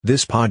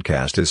This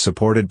podcast is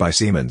supported by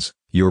Siemens,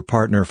 your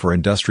partner for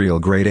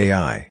industrial-grade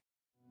AI.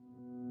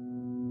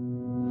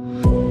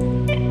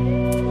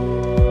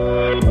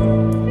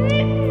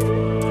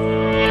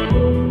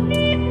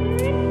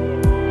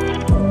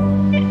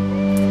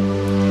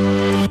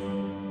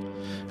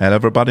 Hello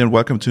everybody and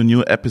welcome to a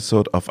new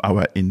episode of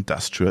our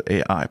Industrial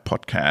AI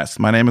podcast.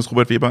 My name is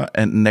Robert Weber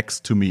and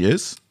next to me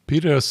is...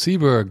 Peter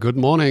Sieber. Good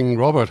morning,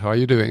 Robert. How are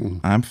you doing?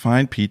 I'm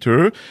fine,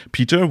 Peter.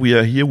 Peter, we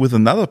are here with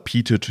another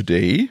Peter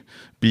today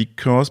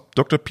because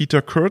Dr.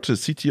 Peter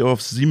Curtis, CTO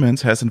of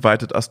Siemens, has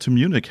invited us to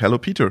Munich. Hello,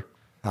 Peter.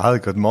 Hi,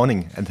 good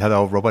morning. And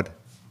hello, Robert.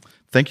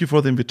 Thank you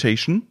for the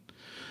invitation.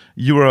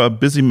 You are a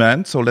busy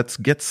man, so let's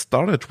get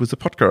started with the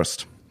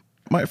podcast.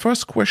 My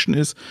first question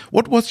is,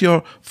 what was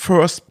your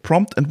first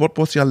prompt and what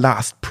was your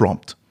last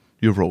prompt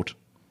you wrote?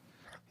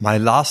 My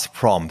last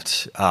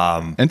prompt...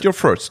 and your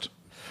first?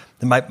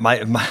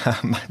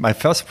 My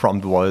first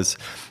prompt was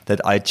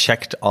that I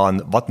checked on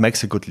what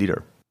makes a good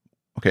leader.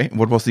 Okay,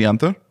 what was the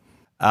answer?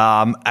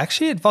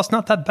 Actually, it was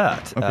not that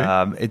bad.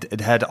 Okay.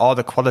 It had all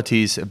the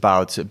qualities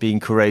about being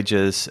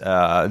courageous,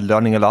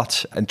 learning a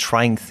lot, and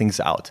trying things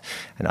out.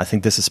 And I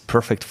think this is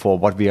perfect for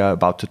what we are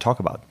about to talk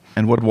about.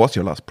 And what was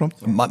your last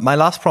prompt? My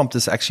last prompt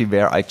is actually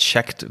where I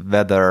checked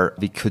whether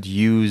we could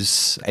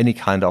use any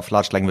kind of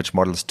large language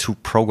models to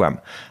program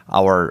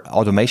our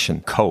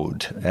automation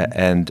code.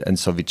 And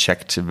so we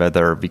checked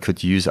whether we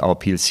could use our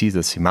PLC,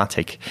 the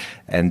semantic,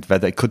 and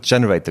whether it could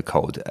generate the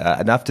code.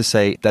 And I have to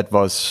say that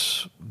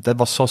was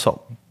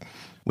so-so.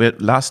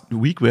 Last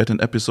week we had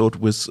an episode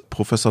with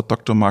Professor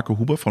Dr. Marco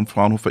Huber from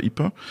Fraunhofer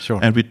IPA. Sure.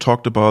 And we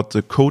talked about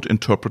the code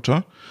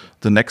interpreter,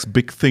 the next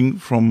big thing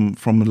from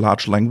a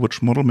large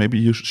language model. Maybe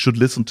you should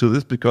listen to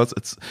this because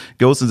it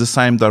goes in the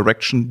same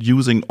direction,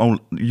 using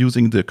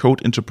the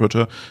code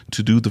interpreter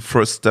to do the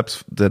first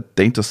steps that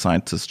data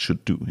scientists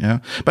should do. Yeah.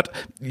 But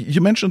you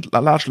mentioned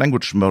a large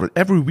language model.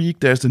 Every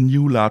week there's a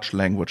new large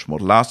language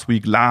model. Last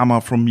week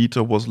Llama from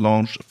Meta was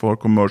launched for a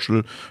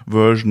commercial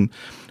version.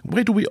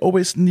 Why do we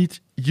always need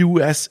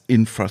US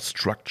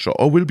infrastructure,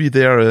 or will be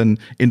there an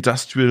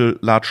industrial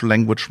large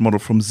language model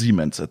from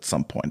Siemens at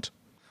some point?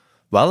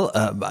 Well,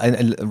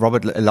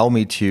 Robert, allow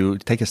me to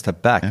take a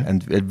step back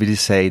and really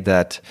say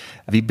that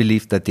we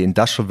believe that the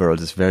industrial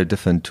world is very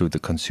different to the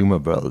consumer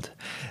world,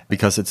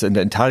 because it's an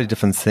entirely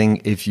different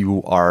thing if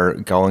you are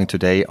going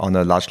today on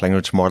a large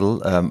language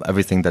model,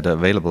 everything that are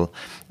available,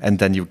 and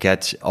then you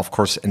get, of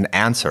course, an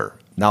answer.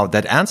 Now,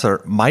 that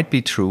answer might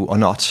be true or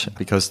not,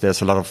 because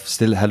there's a lot of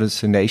still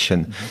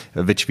hallucination,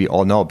 which we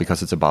all know,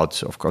 because it's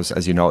about, of course,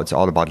 as you know, it's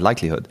all about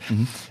likelihood.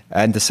 Mm-hmm.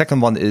 And the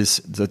second one is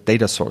the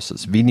data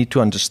sources. We need to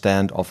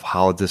understand of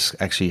how this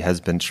actually has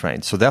been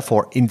trained. So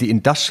therefore, in the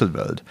industrial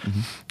world,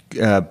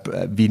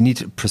 we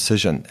need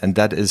precision. And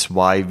that is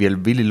why we're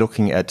really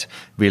looking at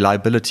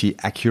reliability,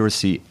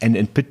 accuracy, and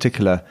in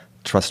particular,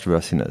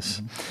 trustworthiness.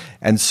 Mm-hmm.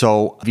 And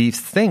so we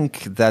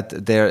think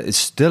that there is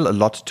still a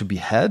lot to be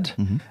had,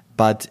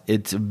 but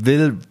it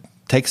will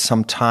take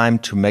some time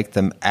to make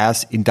them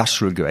as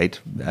industrial grade,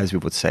 as we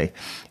would say,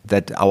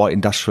 that our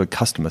industrial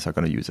customers are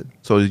going to use it.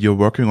 So you're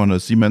working on a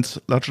Siemens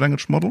large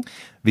language model?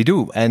 We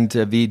do. And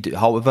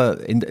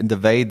however, in the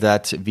way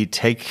that we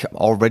take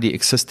already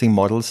existing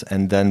models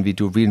and then we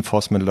do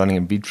reinforcement learning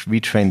and we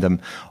retrain them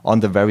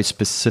on the very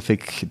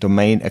specific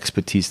domain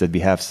expertise that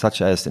we have,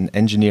 such as in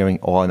engineering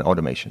or in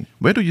automation.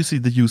 Where do you see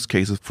the use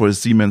cases for a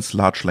Siemens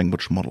large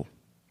language model?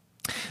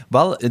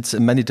 Well, it's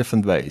in many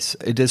different ways.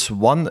 It is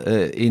one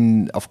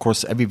in, of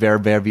course, everywhere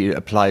where we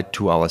apply it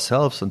to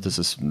ourselves, and this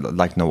is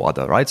like no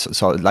other, right?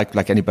 So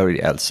like anybody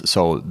else.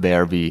 So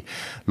there we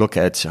look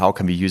at how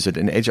can we use it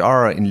in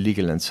HR, in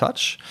legal and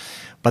such.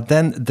 But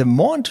then the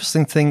more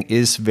interesting thing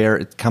is where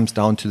it comes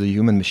down to the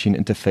human-machine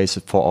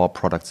interface for our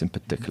products in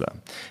particular.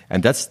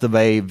 And that's the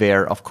way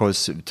where, of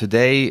course,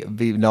 today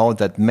we know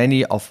that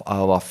many of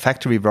our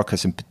factory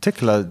workers in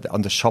particular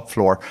on the shop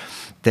floor,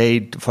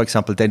 they, for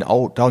example, they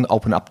don't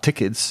open up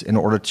tickets in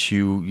order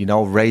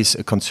to, raise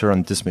a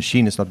concern this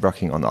machine is not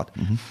working or not.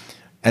 Mm-hmm.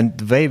 And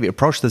the way we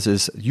approach this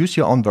is use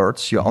your own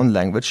words, your own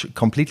language,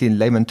 completely in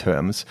layman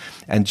terms,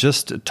 and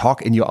just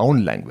talk in your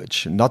own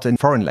language, not in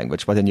foreign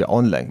language, but in your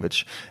own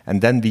language. And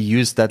then we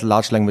use that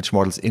large language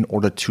models in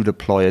order to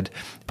deploy it,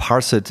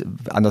 parse it,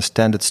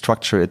 understand it,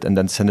 structure it, and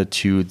then send it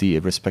to the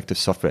respective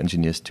software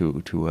engineers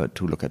to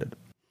look at it.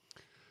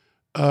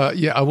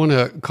 I want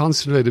to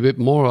concentrate a bit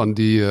more on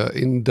the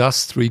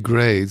industry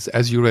grades.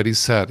 As you already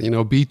said,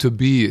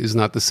 B2B is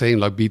not the same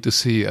like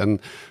B2C, and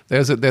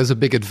there's a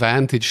big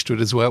advantage to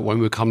it as well when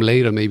we come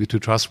later maybe to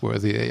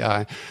trustworthy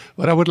AI.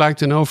 But I would like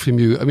to know from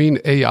you,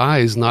 AI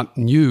is not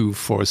new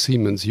for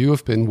Siemens. You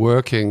have been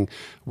working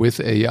with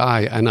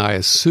AI, and I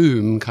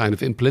assume kind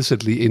of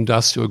implicitly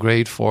industrial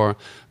grade for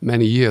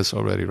many years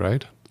already,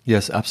 right?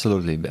 Yes,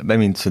 absolutely. I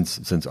mean, since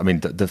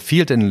the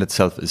field in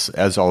itself is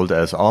as old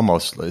as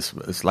almost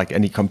is like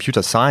any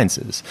computer science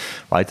is,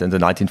 right? In the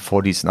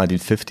 1940s,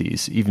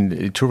 1950s, even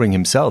Turing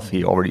himself,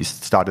 he already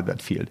started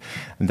that field,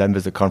 and then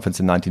with the conference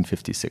in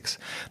 1956.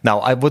 Now,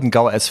 I wouldn't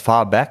go as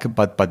far back,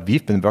 but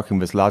we've been working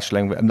with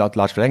not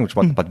large language,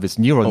 but with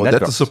neural networks.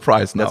 That's a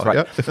surprise now. That's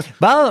right. Yeah.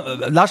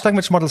 Well, large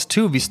language models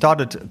too. We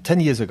started 10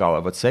 years ago, I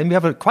would say. And we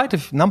have quite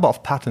a number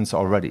of patents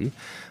already.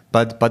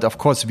 But of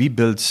course, we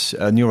built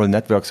neural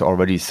networks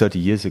already 30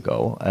 years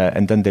ago,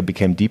 and then they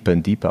became deeper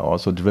and deeper,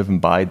 also driven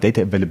by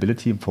data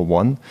availability for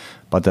one,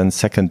 but then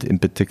second in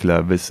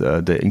particular with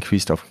the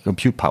increase of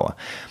compute power.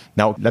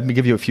 Now, let me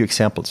give you a few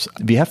examples.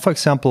 We have, for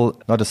example,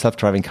 not a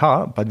self-driving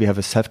car, but we have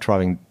a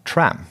self-driving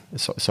tram.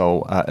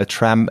 So a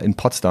tram in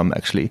Potsdam,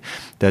 actually,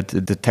 that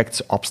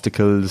detects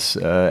obstacles,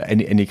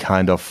 any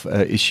kind of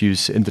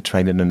issues in the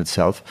train in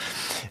itself.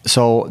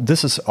 So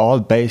this is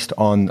all based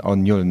on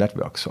neural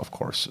networks, of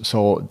course.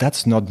 So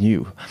that's not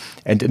new.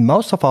 And in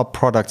most of our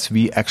products,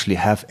 we actually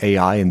have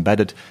AI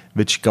embedded,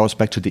 which goes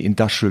back to the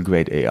industrial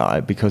grade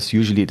AI, because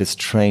usually it is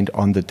trained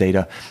on the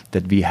data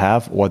that we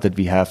have or that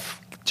we have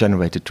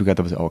generated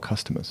together with our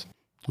customers.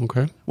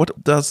 Okay.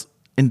 What does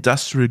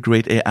industrial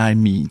grade AI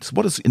mean?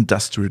 What is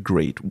industrial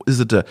grade? Is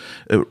it a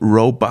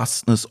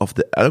robustness of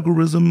the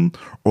algorithm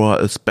or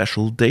a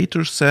special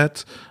data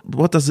set?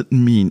 What does it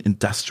mean,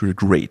 industrial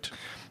grade?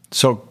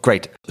 So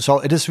great. So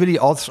it is really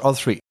all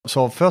three.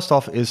 So first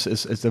off is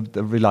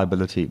the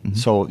reliability. Mm-hmm.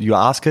 So you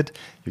ask it,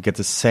 you get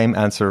the same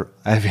answer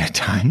every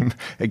time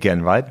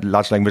again, right?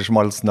 Large language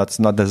models, not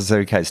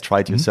necessarily the case. Try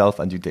it yourself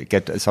and you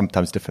get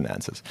sometimes different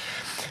answers.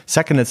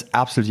 Second, it's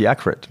absolutely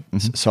accurate.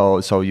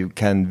 Mm-hmm. So you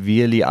can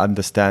really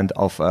understand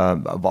of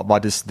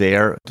what is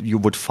there. You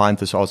would find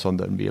this also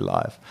in real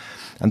life.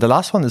 And the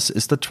last one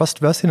is the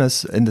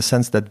trustworthiness, in the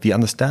sense that we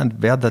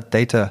understand where that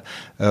data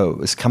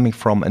is coming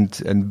from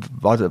and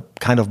what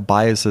kind of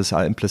biases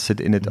are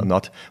implicit in it or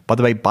not. By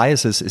the way,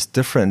 biases is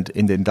different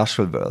in the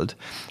industrial world.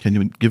 Can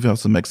you give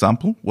us some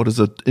example? What is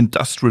an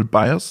industrial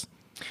bias?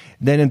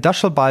 Then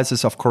industrial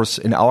biases, of course,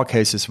 in our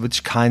case, is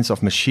which kinds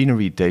of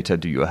machinery data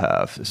do you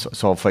have?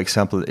 So for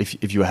example,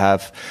 if you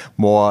have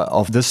more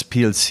of this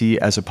PLC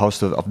as opposed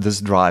to of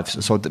this drive,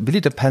 so it really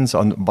depends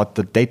on what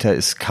the data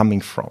is coming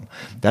from.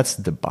 That's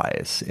the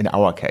bias in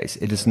our case.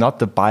 It is not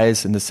the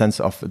bias in the sense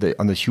of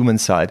on the human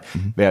side,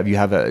 where you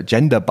have a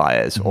gender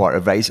bias or a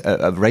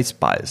race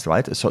bias,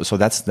 right? So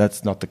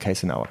that's not the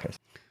case in our case.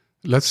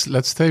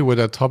 Let's stay with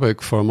that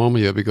topic for a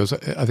moment here, because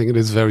I think it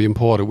is very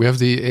important. We have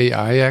the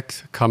AI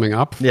Act coming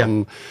up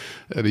from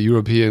the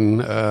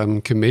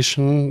European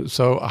Commission.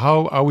 So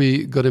how are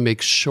we going to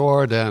make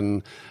sure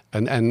then,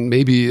 and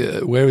maybe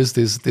where is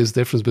this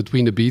difference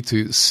between the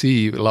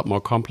B2C, a lot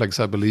more complex,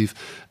 I believe,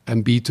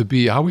 and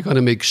B2B? How are we going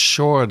to make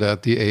sure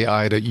that the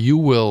AI that you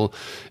will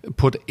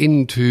put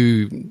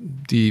into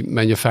the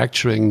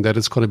manufacturing, that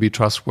it's going to be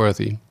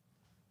trustworthy?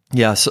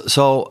 Yeah,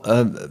 so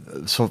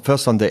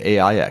first on the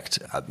AI Act,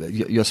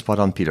 you're spot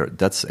on, Peter.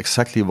 That's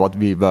exactly what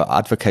we were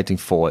advocating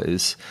for,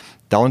 is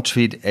don't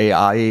treat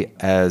AI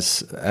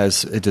as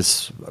it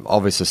is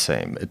always the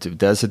same.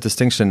 There's a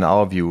distinction in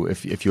our view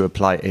if you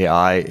apply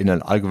AI in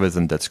an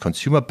algorithm that's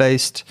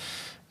consumer-based,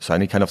 so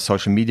any kind of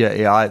social media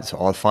AI, it's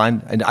all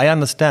fine. And I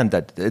understand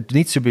that it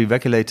needs to be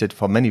regulated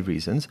for many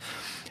reasons.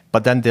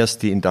 But then there's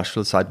the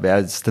industrial side where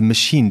it's the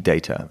machine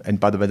data. And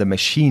by the way, the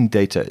machine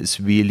data is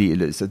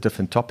a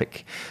different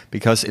topic.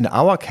 Because in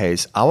our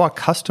case, our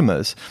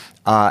customers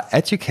are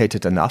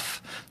educated enough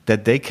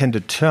that they can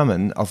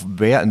determine of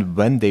where and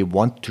when they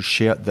want to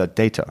share their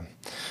data.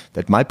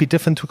 That might be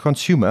different to a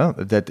consumer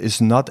that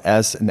is not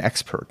as an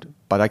expert.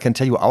 But I can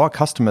tell you our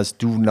customers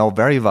do know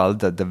very well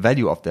the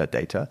value of their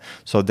data.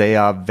 So they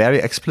are very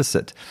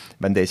explicit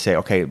when they say,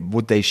 okay,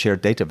 would they share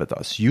data with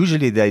us?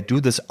 Usually they do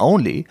this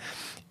only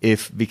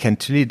if we can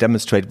clearly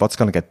demonstrate what's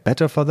going to get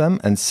better for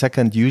them. And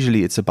second,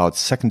 usually it's about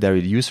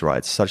secondary use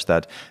rights, such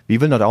that we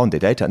will not own the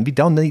data and we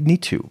don't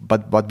need to.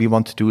 But what we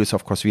want to do is,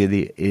 of course,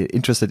 really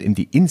interested in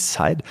the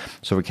inside,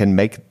 so we can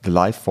make the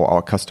life for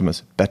our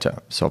customers better.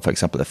 So, for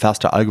example, a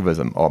faster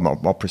algorithm or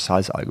more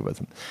precise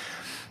algorithm.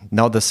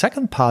 Now, the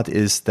second part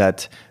is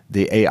that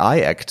the AI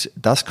Act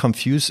does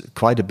confuse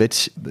quite a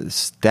bit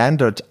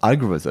standard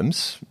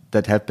algorithms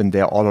that have been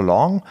there all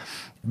along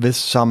with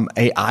some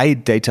AI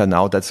data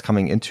now that's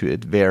coming into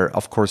it, where,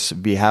 of course,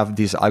 we have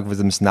these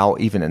algorithms now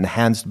even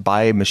enhanced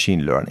by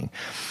machine learning.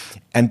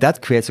 And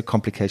that creates a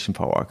complication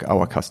for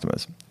our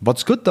customers.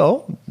 What's good,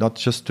 though, not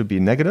just to be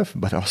negative,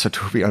 but also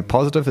to be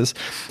positive, is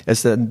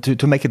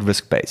to make it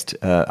risk-based.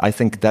 I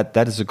think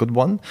that is a good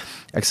one,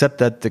 except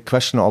that the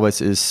question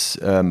always is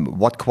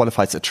what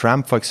qualifies a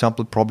tram, for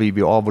example. Probably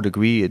we all would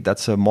agree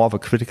that's more of a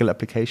critical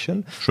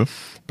application. Sure.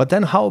 But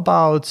then how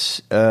about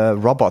a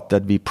robot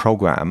that we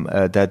program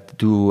that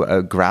do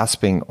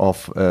grasping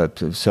of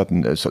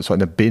certain, so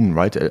in a bin,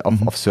 right,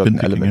 of certain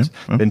bin elements,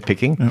 bin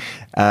picking.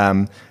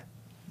 Yeah.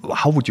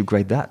 How would you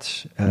grade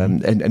that?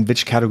 And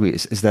which category?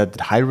 Is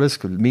that high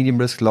risk, medium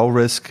risk, low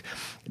risk?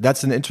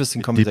 That's an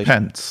interesting conversation.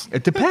 Depends.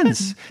 It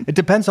depends. It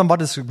depends on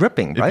what is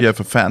gripping, right? If you have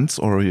a fence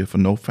or you have a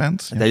no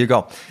fence. There you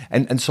go.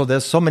 And so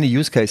there's so many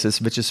use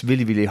cases, which is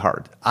really, really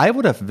hard. I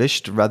would have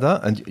wished rather,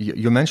 and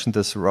you mentioned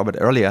this, Robert,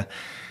 earlier,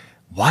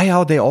 why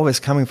are they always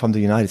coming from the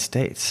United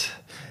States?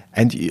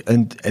 And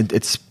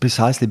it's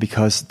precisely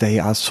because they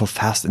are so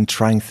fast in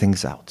trying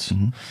things out.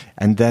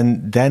 And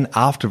then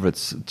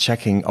afterwards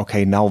checking,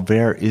 okay, now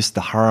where is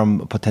the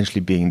harm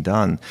potentially being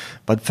done?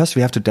 But first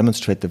we have to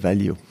demonstrate the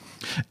value.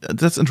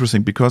 That's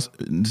interesting because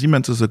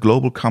Siemens is a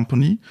global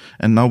company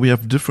and now we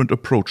have different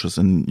approaches.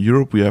 In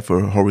Europe, we have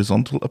a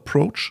horizontal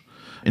approach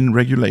in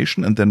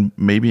regulation, and then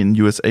maybe in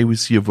USA we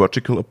see a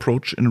vertical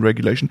approach in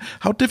regulation.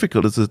 How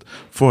difficult is it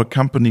for a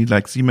company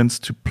like Siemens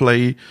to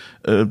play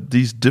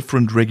these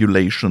different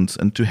regulations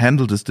and to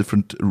handle these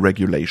different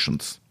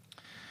regulations?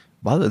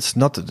 Well, it's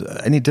not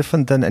any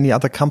different than any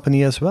other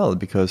company as well,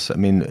 because, I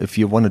mean, if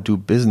you want to do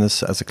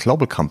business as a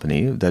global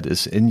company that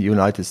is in the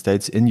United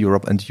States, in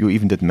Europe, and you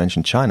even didn't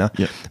mention China,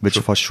 which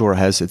for sure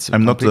has its...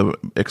 I'm not the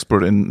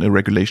expert in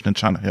regulation in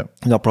China,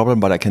 No problem,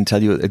 but I can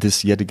tell you it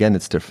is, yet again,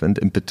 it's different,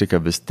 in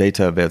particular with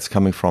data, where it's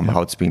coming from,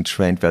 how it's being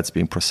trained, where it's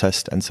being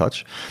processed and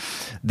such.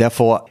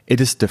 Therefore,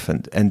 it is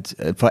different. And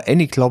for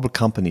any global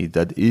company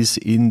that is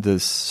in the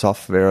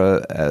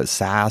software,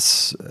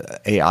 SaaS,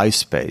 AI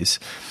space,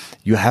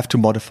 you have to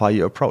modify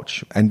your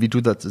approach. And we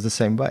do that the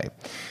same way.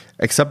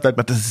 Except that...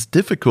 But it's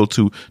difficult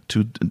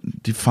to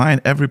define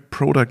every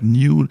product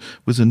new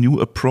with a new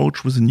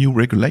approach, with a new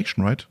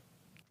regulation, right?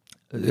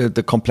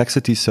 The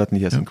complexity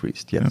certainly has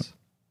increased, yes.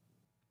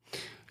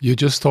 You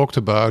just talked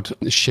about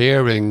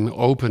sharing,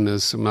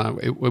 openness.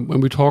 When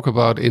we talk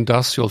about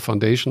industrial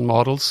foundation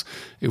models,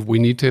 if we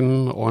need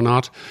them or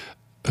not,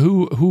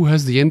 who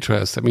has the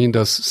interest? I mean,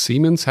 does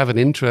Siemens have an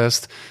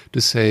interest to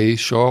say,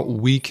 sure,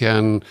 we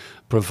can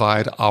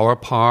provide our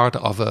part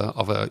of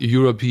a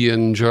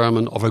European,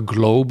 German, of a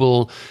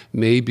global,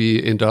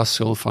 maybe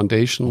industrial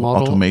foundation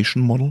model?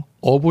 Automation model?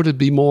 Or would it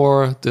be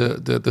more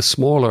the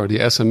smaller, the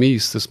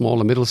SMEs, the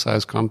smaller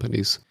middle-sized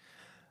companies?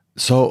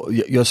 So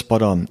you're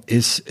spot on.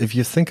 If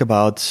you think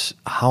about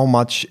how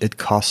much it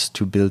costs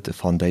to build a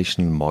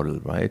foundation model,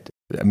 right?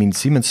 I mean,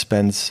 Siemens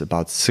spends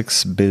about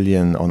 6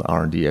 billion on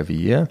R&D every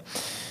year.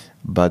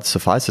 But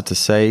suffice it to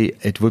say,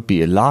 it would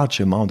be a large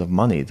amount of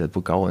money that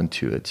would go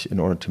into it in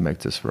order to make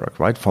this work,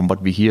 right? From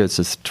what we hear, it's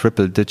a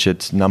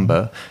triple-digit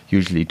number,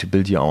 usually, to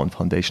build your own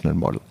foundational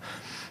model.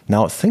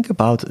 Now, think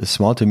about a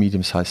small to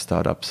medium-sized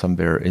startup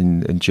somewhere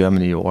in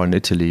Germany or in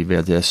Italy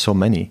where there's so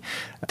many.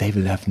 They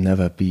will have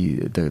never be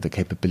the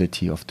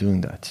capability of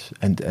doing that.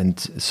 And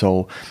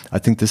so I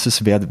think this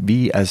is where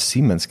we as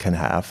Siemens can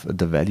have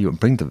the value and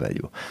bring the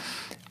value.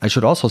 I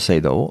should also say,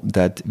 though,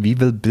 that we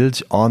will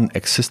build on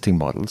existing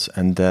models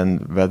and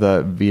then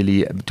rather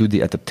really do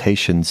the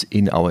adaptations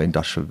in our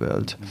industrial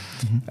world.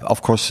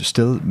 Of course,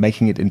 still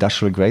making it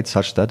industrial grade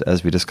such that,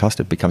 as we discussed,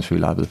 it becomes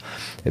reliable,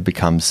 it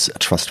becomes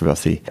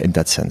trustworthy in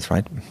that sense,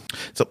 right?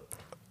 So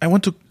I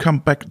want to come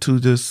back to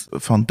this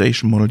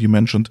foundation model you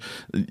mentioned.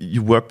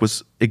 You work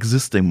with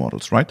existing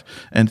models, right?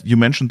 And you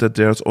mentioned that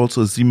there's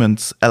also a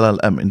Siemens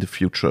LLM in the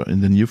future,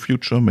 in the near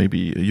future.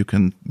 Maybe you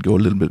can go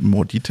a little bit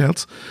more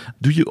details.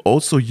 Do you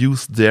also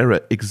use their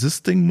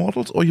existing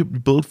models or you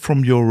build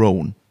from your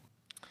own?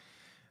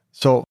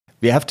 So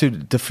we have to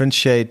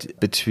differentiate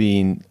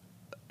between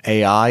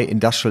AI,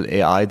 industrial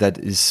AI, that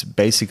is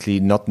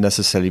basically not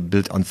necessarily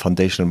built on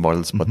foundational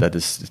models, but that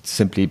is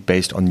simply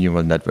based on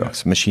neural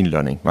networks, machine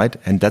learning, right?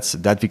 And that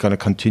we're going to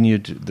continue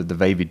the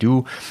way we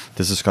do.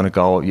 This is going to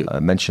go, you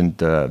mentioned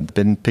the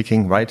bin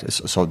picking, right?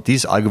 So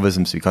these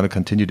algorithms we're going to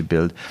continue to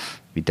build.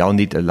 We don't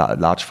need a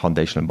large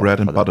foundational model. Bread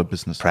and butter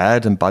business.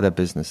 Bread and butter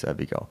business, there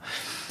we go.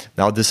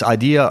 Now, this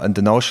idea and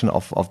the notion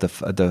of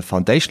the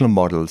foundational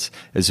models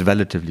is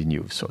relatively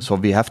new. So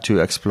we have to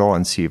explore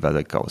and see where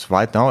that goes.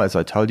 Right now, as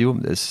I told you,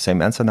 it's the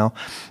same answer now,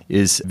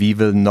 is we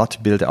will not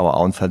build our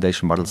own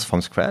foundation models from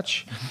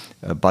scratch,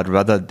 but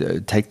rather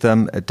take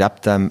them,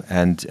 adapt them,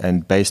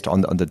 and based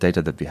on the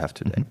data that we have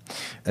today.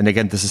 And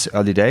again, this is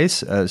early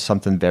days,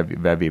 something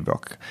where we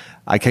work.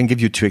 I can give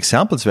you 2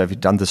 examples where we've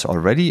done this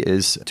already,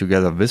 is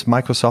together with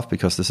Microsoft,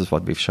 because this is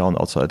what we've shown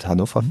also at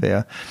Hannover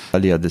Fair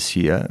earlier this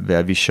year,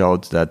 where we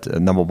showed that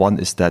number one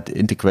is that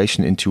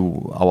integration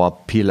into our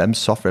PLM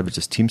software, which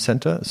is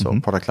Teamcenter, so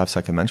product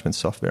lifecycle management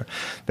software,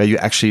 where you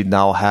actually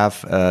now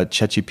have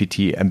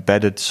ChatGPT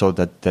embedded so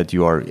that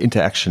your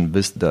interaction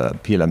with the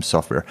PLM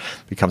software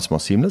becomes more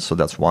seamless. So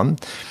that's one.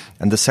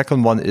 And the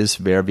second one is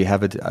where we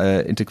have it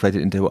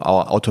integrated into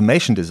our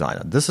automation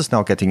designer. This is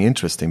now getting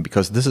interesting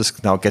because this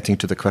is now getting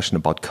to the question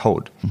about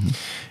code.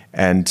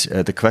 And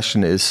the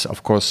question is,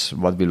 of course,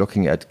 what we're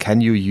looking at,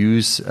 can you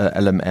use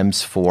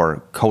LMMs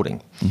for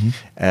coding,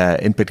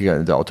 in particular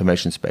in the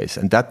automation space?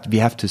 And that we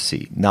have to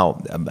see.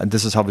 Now, and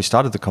this is how we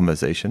started the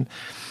conversation.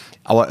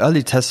 Our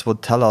early tests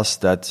would tell us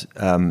that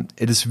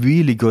it is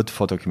really good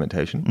for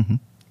documentation.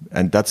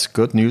 And that's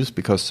good news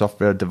because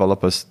software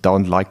developers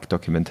don't like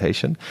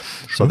documentation.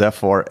 So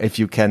therefore, if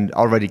you can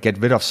already get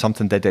rid of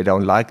something that they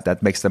don't like,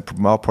 that makes them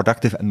more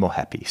productive and more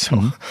happy.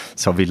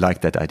 So we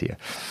like that idea.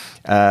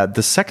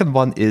 The second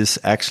one is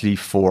actually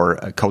for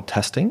code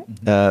testing,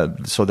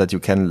 so that you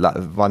can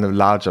run a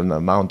large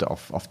amount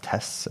of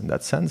tests in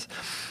that sense,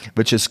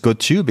 which is good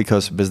too,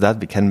 because with that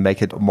we can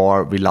make it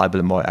more reliable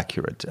and more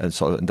accurate. And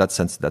so in that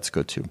sense, that's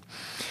good too.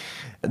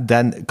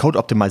 Then code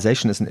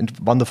optimization is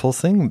a wonderful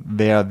thing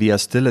where we are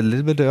still a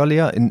little bit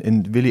earlier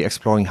in really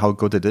exploring how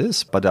good it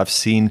is. But I've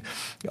seen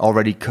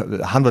already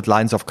 100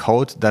 lines of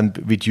code then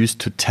reduced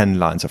to 10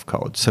 lines of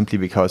code simply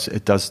because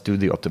it does do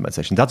the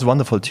optimization. That's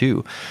wonderful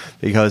too,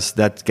 because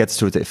that gets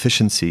to the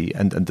efficiency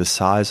and the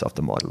size of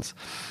the models.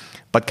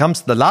 But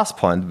comes the last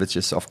point, which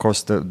is, of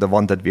course, the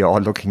one that we are all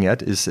looking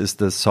at, is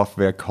the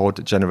software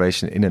code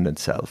generation in and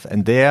itself.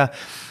 And there,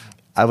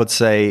 I would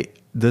say,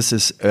 this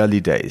is early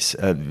days.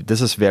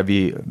 This is where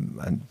we,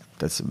 and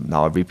that's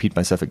now I repeat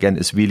myself again,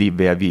 is really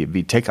where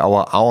we take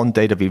our own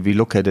data, we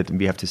look at it and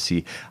we have to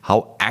see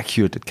how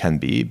accurate it can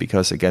be.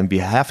 Because again, we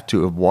have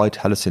to avoid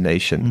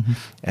hallucination,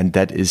 and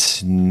that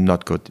is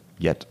not good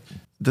yet.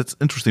 That's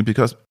interesting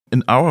because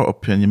in our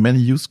opinion, many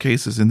use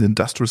cases in the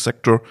industrial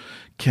sector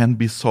can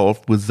be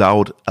solved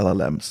without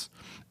LLMs.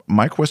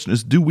 My question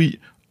is, do we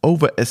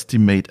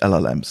overestimate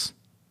LLMs?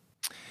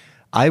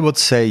 I would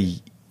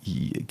say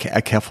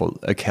a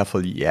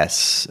careful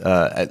yes.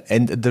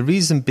 And the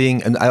reason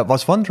being, and I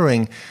was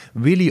wondering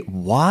really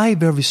why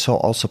were we so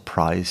all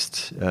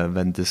surprised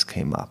when this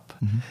came up?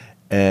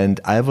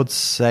 And I would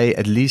say,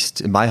 at least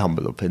in my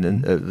humble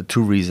opinion,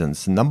 two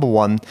reasons. Number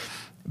one,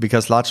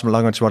 because large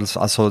language models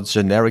are so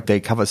generic, they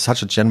cover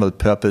such a general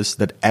purpose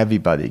that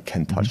everybody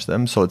can touch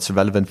them. So it's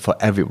relevant for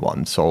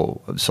everyone.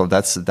 So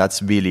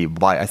that's really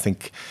why I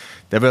think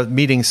there were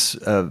meetings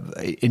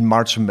in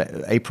March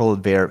and April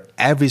where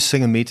every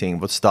single meeting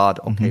would start,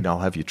 okay, now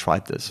have you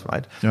tried this,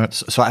 right? Yeah.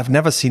 So I've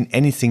never seen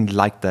anything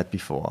like that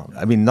before.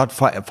 I mean, not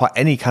for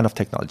any kind of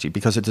technology,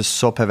 because it is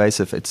so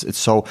pervasive. It's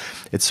so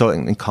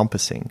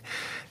encompassing.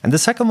 And the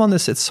second one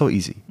is it's so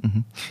easy.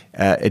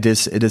 It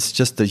is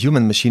just the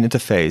human-machine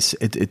interface.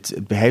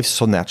 It behaves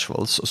so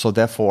natural. So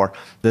therefore,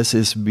 this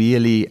is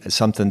really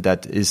something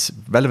that is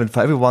relevant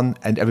for everyone,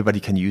 and everybody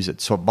can use it.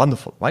 So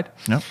wonderful, right?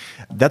 Yeah.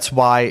 That's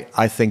why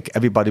I think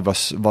everybody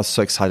was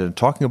so excited and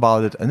talking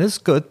about it, and it's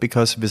good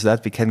because with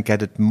that we can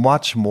get it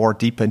much more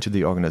deep into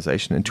the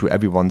organization, into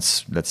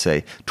everyone's, let's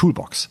say,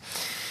 toolbox.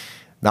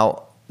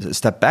 Now,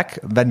 step back,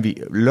 when we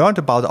learned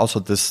about also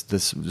this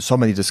so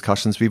many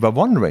discussions, we were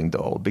wondering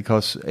though,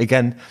 because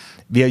again,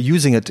 we are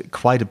using it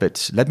quite a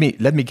bit. Let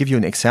me give you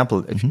an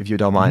example, if you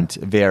don't mind,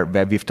 where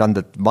we've done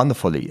that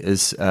wonderfully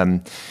is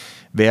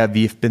where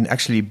we've been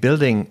actually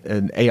building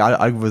an AI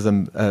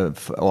algorithm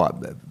or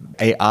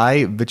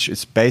AI which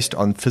is based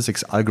on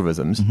physics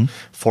algorithms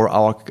for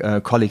our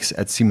colleagues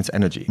at Siemens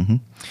Energy.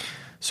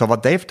 So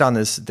what they've done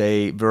is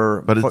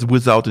But it's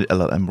without the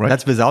LLM, right?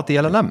 That's without the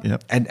LLM. Yeah.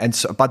 And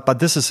so, but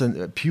this is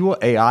a pure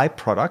AI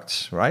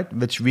product, right?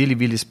 Which really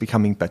is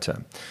becoming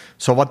better.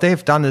 So what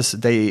they've done is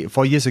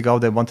 4 years ago,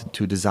 they wanted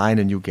to design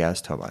a new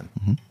gas turbine.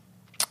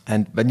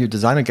 And when you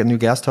design a new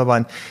gas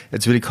turbine,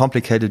 it's really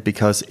complicated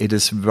because it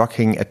is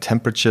working at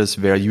temperatures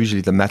where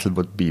usually the metal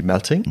would be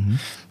melting,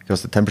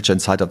 because the temperature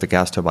inside of the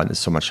gas turbine is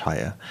so much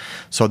higher.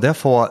 So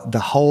therefore, the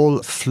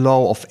whole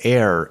flow of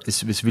air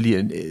is really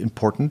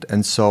important.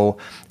 And so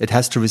it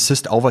has to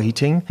resist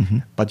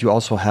overheating, but you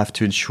also have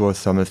to ensure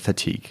thermal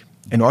fatigue.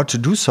 In order to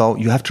do so,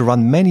 you have to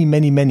run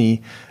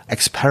many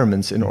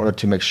experiments in order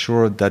to make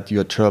sure that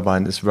your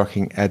turbine is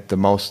working at the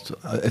most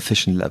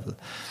efficient level.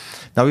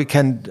 Now,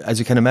 as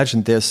you can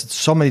imagine, there's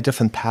so many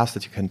different paths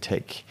that you can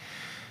take.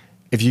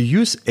 If you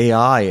use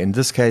AI, in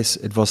this case,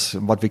 it was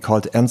what we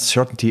called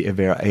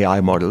uncertainty-aware AI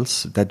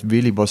models that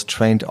really was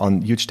trained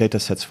on huge data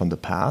sets from the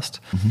past.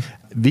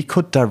 We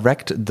could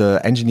direct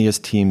the engineers'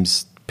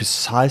 teams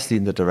precisely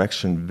in the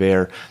direction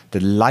where the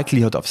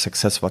likelihood of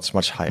success was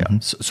much higher.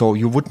 So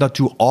you would not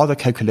do all the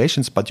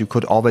calculations, but you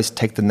could always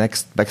take the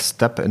next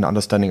step in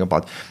understanding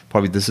about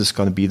probably this is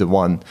going to be the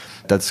one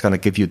that's going to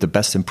give you the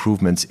best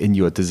improvements in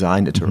your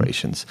design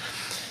iterations.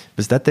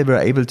 With that, they were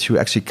able to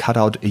actually cut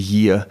out a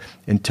year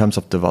in terms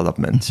of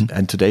development.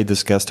 And today,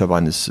 this gas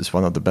turbine is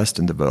one of the best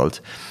in the world.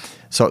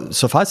 So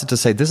suffice it to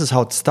say, this is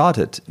how it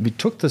started. We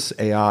took this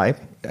AI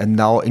and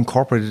now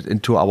incorporated it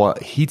into our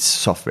HEATS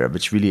software,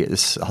 which really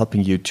is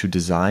helping you to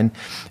design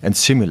and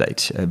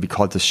simulate. We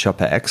call this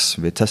Sherpa X.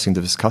 We're testing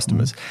this with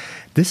customers.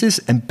 This is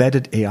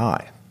embedded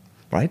AI,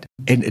 right?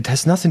 And it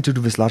has nothing to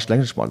do with large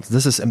language models.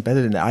 This is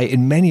embedded in AI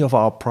in many of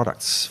our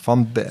products.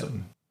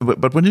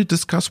 But when you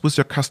discuss with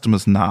your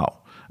customers now,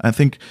 I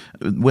think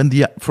when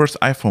the first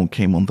iPhone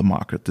came on the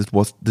market, this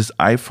was this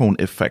iPhone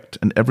effect,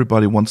 and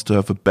everybody wants to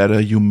have a better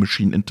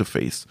human-machine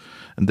interface.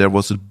 And there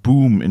was a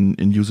boom in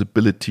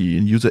usability,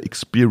 in user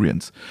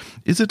experience.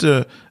 Is it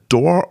a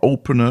door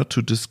opener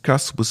to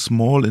discuss with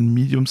small and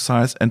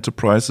medium-sized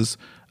enterprises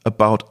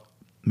about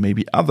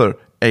maybe other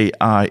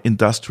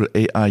industrial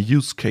AI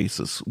use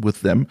cases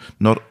with them,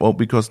 not all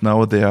because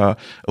now they are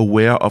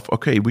aware of,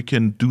 okay, we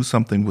can do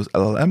something with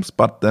LLMs,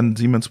 but then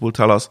Siemens will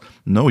tell us,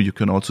 no, you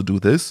can also do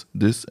this,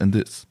 this, and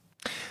this.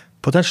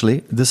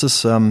 Potentially, this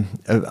is.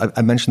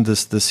 I mentioned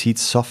this Heat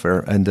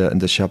software and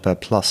the Shareware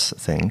Plus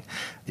thing.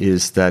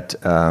 Is that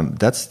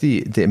that's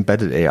the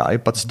embedded AI,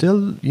 but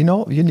still, you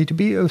need to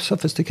be a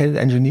sophisticated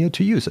engineer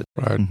to use it.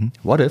 Right. Mm-hmm.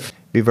 What if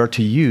we were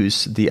to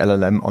use the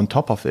LLM on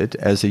top of it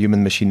as a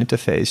human-machine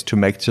interface to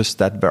make just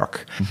that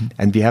work? Mm-hmm.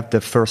 And we have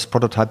the first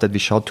prototype that we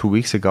showed 2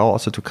 weeks ago,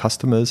 also to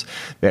customers.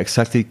 We're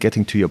exactly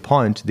getting to your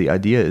point. The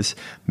idea is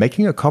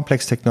making a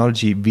complex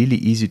technology really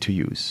easy to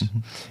use. Mm-hmm.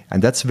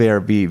 And that's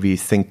where we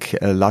think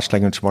large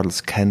language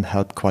models can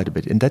help quite a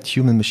bit in that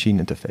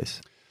human-machine interface.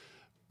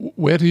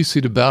 Where do you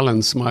see the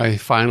balance? My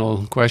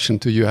final question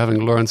to you,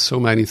 having learned so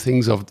many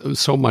things of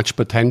so much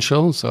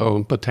potential.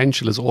 So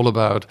potential is all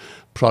about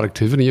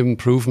productivity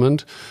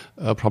improvement,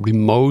 probably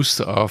most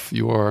of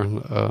your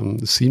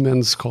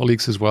Siemens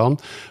colleagues as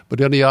well.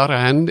 But on the other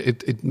hand,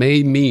 it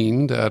may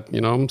mean that,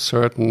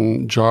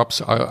 certain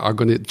jobs are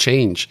going to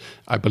change.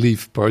 I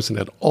believe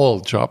personally that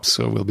all jobs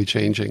will be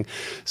changing.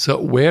 So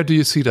where do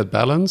you see that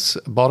balance?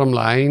 Bottom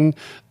line,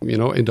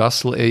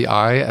 industrial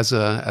AI as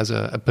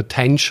a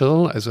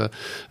potential,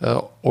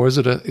 or is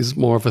it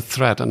more of a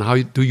threat? And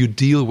how do you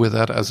deal with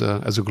that as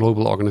a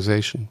global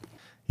organization?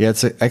 Yeah,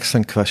 it's an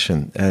excellent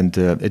question. And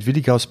it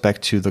really goes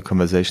back to the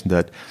conversation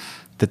that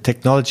the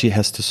technology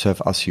has to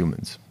serve us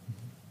humans.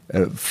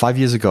 5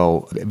 years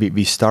ago,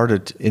 we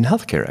started in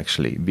healthcare,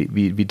 actually.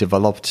 We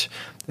developed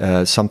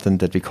something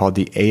that we call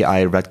the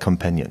AI Red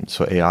Companion.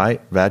 So AI,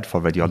 Red for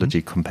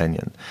Radiology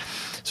Companion.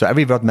 So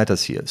every word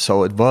matters here.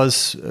 So it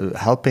was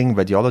helping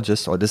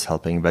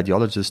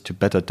radiologists to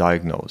better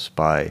diagnose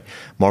by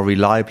more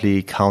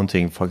reliably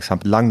counting, for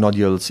example, lung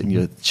nodules in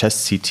your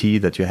chest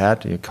CT that you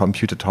had, your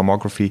computer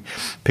tomography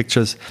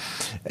pictures,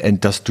 and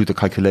just do the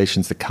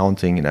calculations, the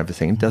counting and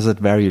everything. It does it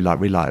very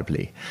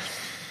reliably.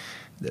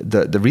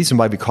 The reason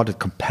why we call it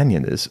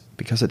companion is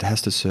because it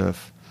has to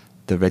serve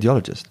the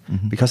radiologist.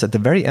 Mm-hmm. Because at the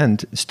very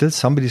end, still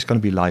somebody's going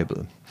to be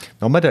liable.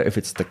 No matter if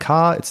it's the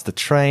car, it's the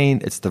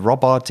train, it's the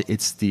robot,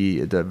 it's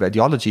the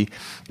radiology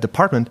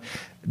department,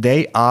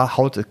 they are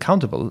held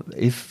accountable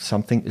if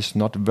something is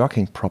not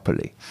working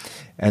properly.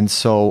 And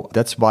so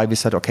that's why we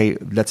said, okay,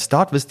 let's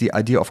start with the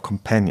idea of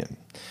companion.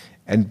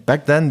 And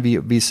back then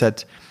we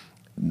said,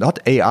 not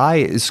AI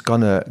is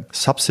going to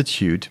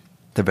substitute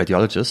the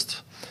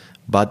radiologist,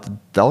 but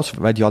those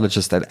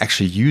radiologists that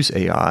actually use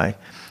AI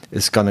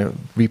is going to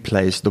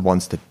replace the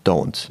ones that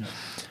don't. Yeah.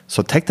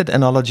 So take that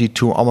analogy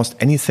to almost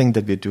anything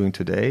that we're doing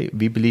today.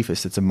 We believe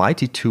it's a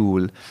mighty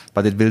tool,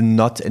 but it will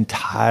not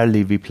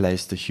entirely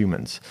replace the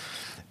humans.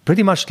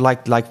 Pretty much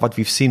like what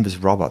we've seen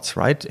with robots,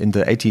 right? In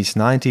the 80s,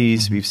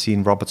 90s, we've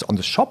seen robots on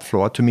the shop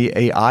floor. To me,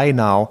 AI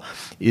now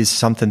is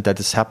something that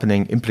is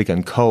happening in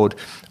implicit code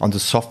on the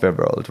software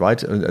world, right?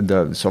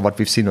 So what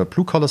we've seen on the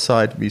blue-collar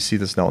side, we see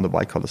this now on the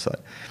white-collar side.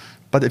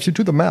 But if you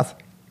do the math,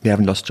 we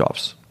haven't lost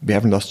jobs. We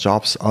haven't lost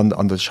jobs on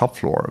the shop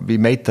floor. We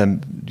made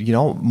them,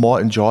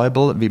 more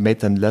enjoyable. We made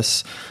them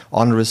less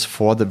onerous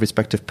for the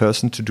respective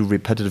person to do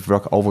repetitive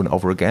work over and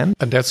over again.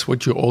 And that's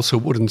what you also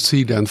wouldn't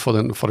see then for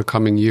the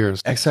coming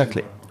years.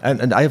 Exactly.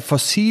 And I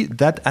foresee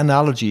that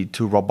analogy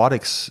to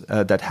robotics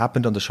that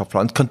happened on the shop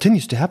floor and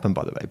continues to happen,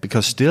 by the way,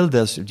 because still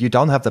you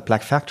don't have the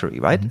black factory,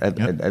 right?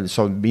 Mm-hmm. And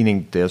so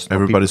meaning there's no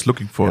everybody's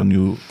looking for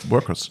new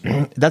workers.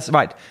 That's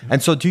right.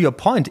 And so to your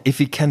point, if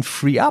we can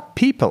free up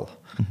people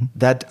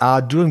that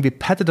are doing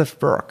repetitive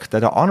work,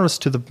 that are onerous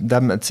to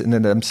them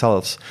in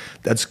themselves,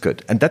 that's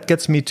good. And that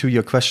gets me to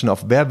your question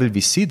of where will we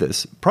see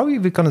this? Probably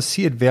we're going to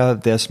see it where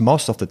there's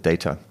most of the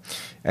data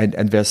and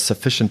there's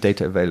sufficient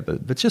data available,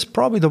 which is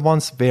probably the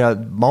ones where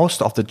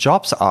most of the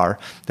jobs are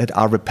that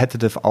are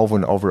repetitive over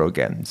and over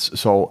again.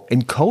 So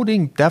in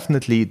coding,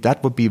 definitely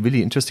that would be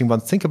really interesting one.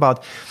 Think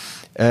about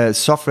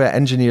software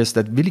engineers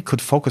that really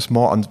could focus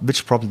more on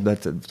which problem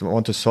that they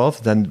want to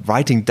solve than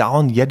writing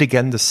down yet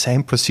again the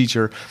same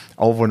procedure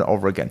over and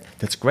over again.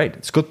 That's great.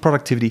 It's good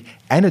productivity,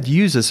 and it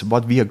uses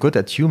what we are good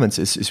at humans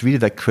is really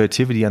that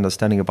creativity,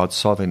 understanding about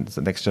solving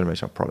the next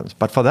generation of problems.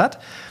 But for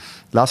that,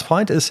 last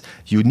point is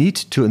you need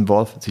to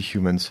involve the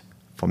humans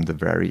from the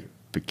very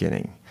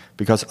beginning.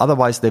 Because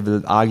otherwise they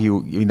will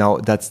argue,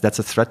 that's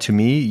a threat to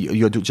me.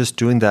 You're just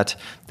doing that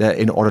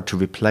in order to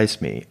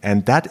replace me.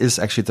 And that is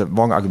actually the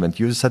wrong argument.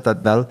 You said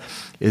that well,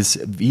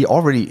 is we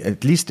already,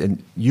 at least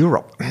in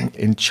Europe,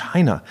 in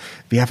China,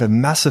 we have a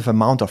massive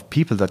amount of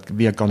people that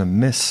we are going to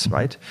miss,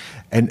 right?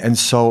 And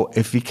so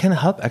if we can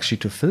help actually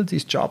to fill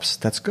these jobs,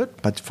 that's good.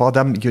 But for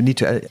them, you need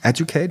to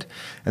educate.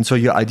 And so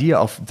your idea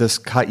of this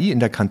KI in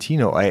the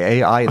canteen or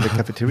AI in the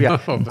cafeteria,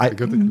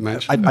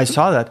 I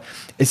saw that.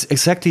 It's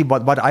exactly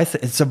what I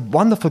think. It's a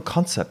wonderful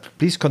concept.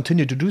 Please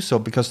continue to do so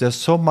because there's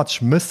so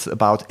much myth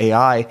about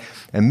AI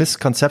and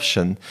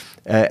misconception.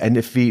 And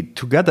if we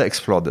together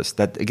explore this,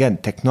 that again,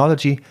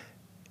 technology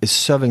is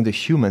serving the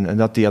human and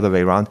not the other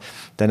way around,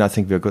 then I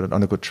think we're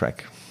on a good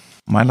track.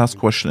 My last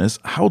question is,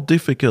 how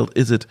difficult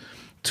is it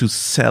to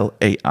sell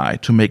AI,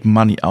 to make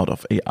money out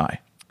of AI?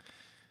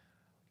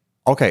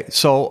 Okay,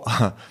 so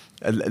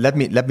let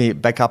me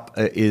back up.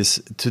 Is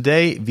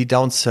today we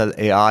don't sell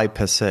AI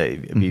per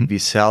se. We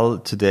sell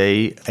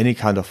today any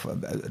kind of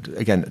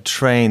again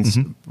trains,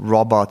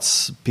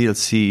 robots,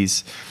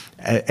 PLCs,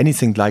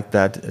 anything like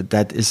that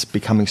that is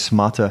becoming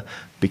smarter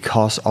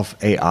because of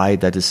AI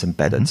that is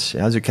embedded.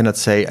 Yeah, so you cannot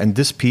say, and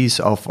this piece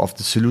of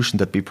the solution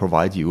that we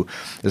provide you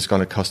is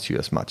going to cost you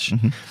as much.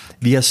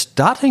 We are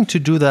starting to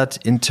do that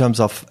in terms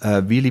of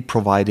really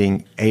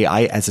providing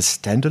AI as a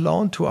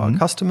standalone to our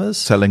customers.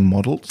 Selling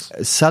models?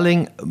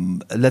 Selling,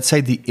 let's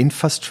say, the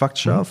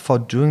infrastructure for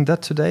doing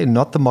that today,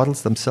 not the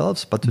models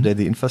themselves, but today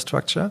the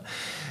infrastructure.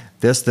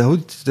 There's the whole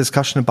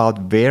discussion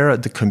about where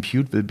the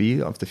compute will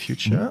be of the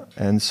future.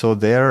 And so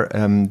there,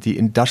 the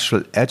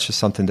industrial edge is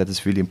something that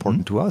is really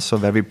important to us. So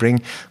where we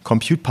bring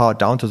compute power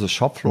down to the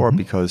shop floor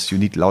because you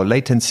need low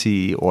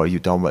latency or you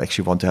don't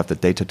actually want to have the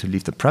data to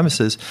leave the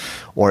premises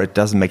or it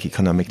doesn't make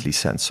economically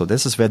sense. So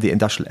this is where the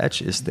industrial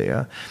edge is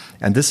there.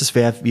 And this is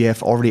where we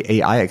have already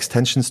AI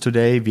extensions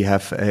today. We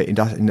have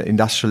an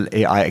industrial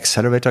AI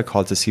accelerator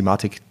called the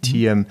Siematic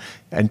TM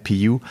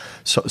NPU.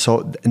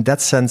 So in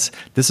that sense,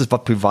 this is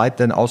what provide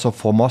then also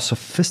for more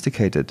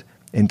sophisticated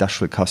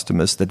industrial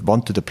customers that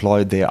want to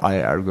deploy their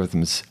AI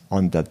algorithms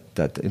on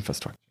that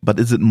infrastructure. But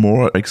is it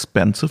more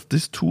expensive,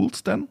 these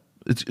tools then?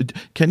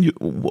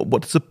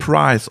 What's the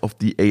price of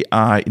the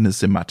AI in a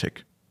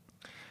Siematic?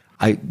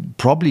 I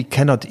probably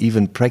cannot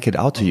even break it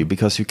out to you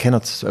because you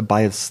cannot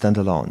buy it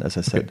standalone, as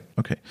I said.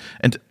 Okay.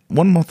 And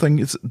one more thing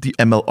is the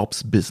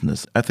MLOps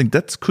business. I think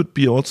that could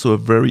be also a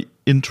very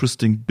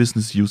interesting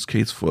business use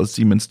case for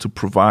Siemens to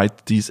provide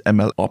these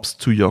MLOps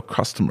to your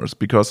customers,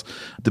 because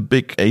the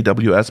big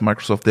AWS,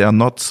 Microsoft, they are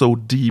not so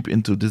deep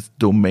into this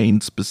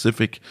domain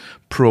specific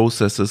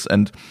processes,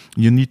 and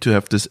you need to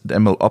have this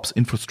MLOps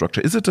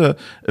infrastructure. Is it a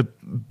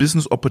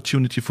business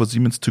opportunity for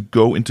Siemens to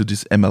go into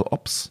this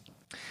MLOps?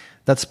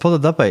 Let's put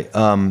it that way.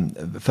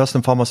 First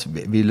and foremost,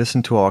 we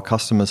listen to our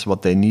customers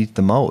what they need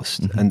the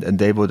most. And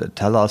they would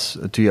tell us,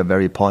 to your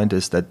very point,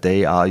 is that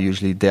they are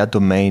usually, their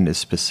domain is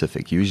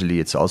specific. Usually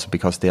it's also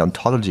because their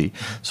ontology,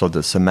 so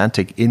the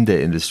semantic in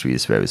the industry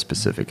is very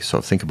specific.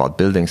 So think about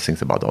buildings,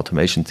 think about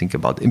automation, think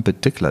about, in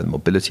particular,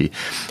 mobility.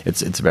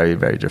 It's very,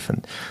 very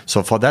different.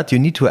 So for that, you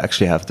need to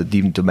actually have the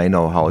deep domain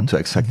know-how to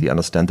exactly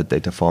understand the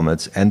data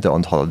formats and the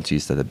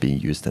ontologies that are being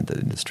used in the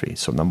industry.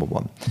 So number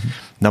one.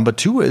 Number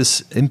two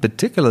is, in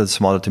particular,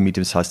 smaller to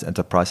medium-sized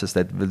enterprises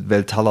that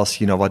will tell us,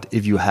 you know what,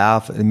 if you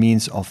have a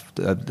means of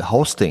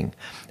hosting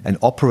and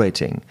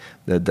operating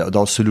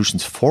those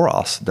solutions for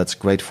us, that's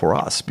great for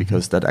us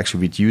because that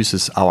actually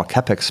reduces our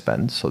capex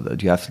spend so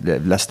that you have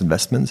less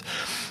investments,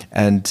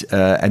 and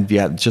we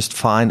are just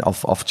fine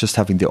of just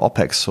having the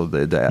opex, so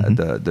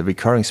the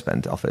recurring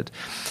spend of it.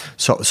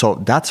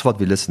 So that's what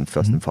we listen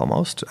first and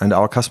foremost, and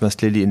our customers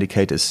clearly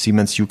indicate is,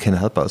 Siemens, you can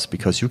help us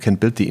because you can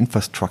build the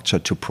infrastructure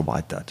to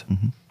provide that.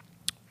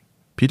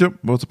 Peter,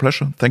 it was a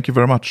pleasure. Thank you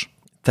very much.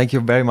 Thank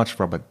you very much,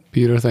 Robert.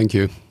 Peter, thank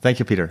you. Thank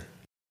you, Peter.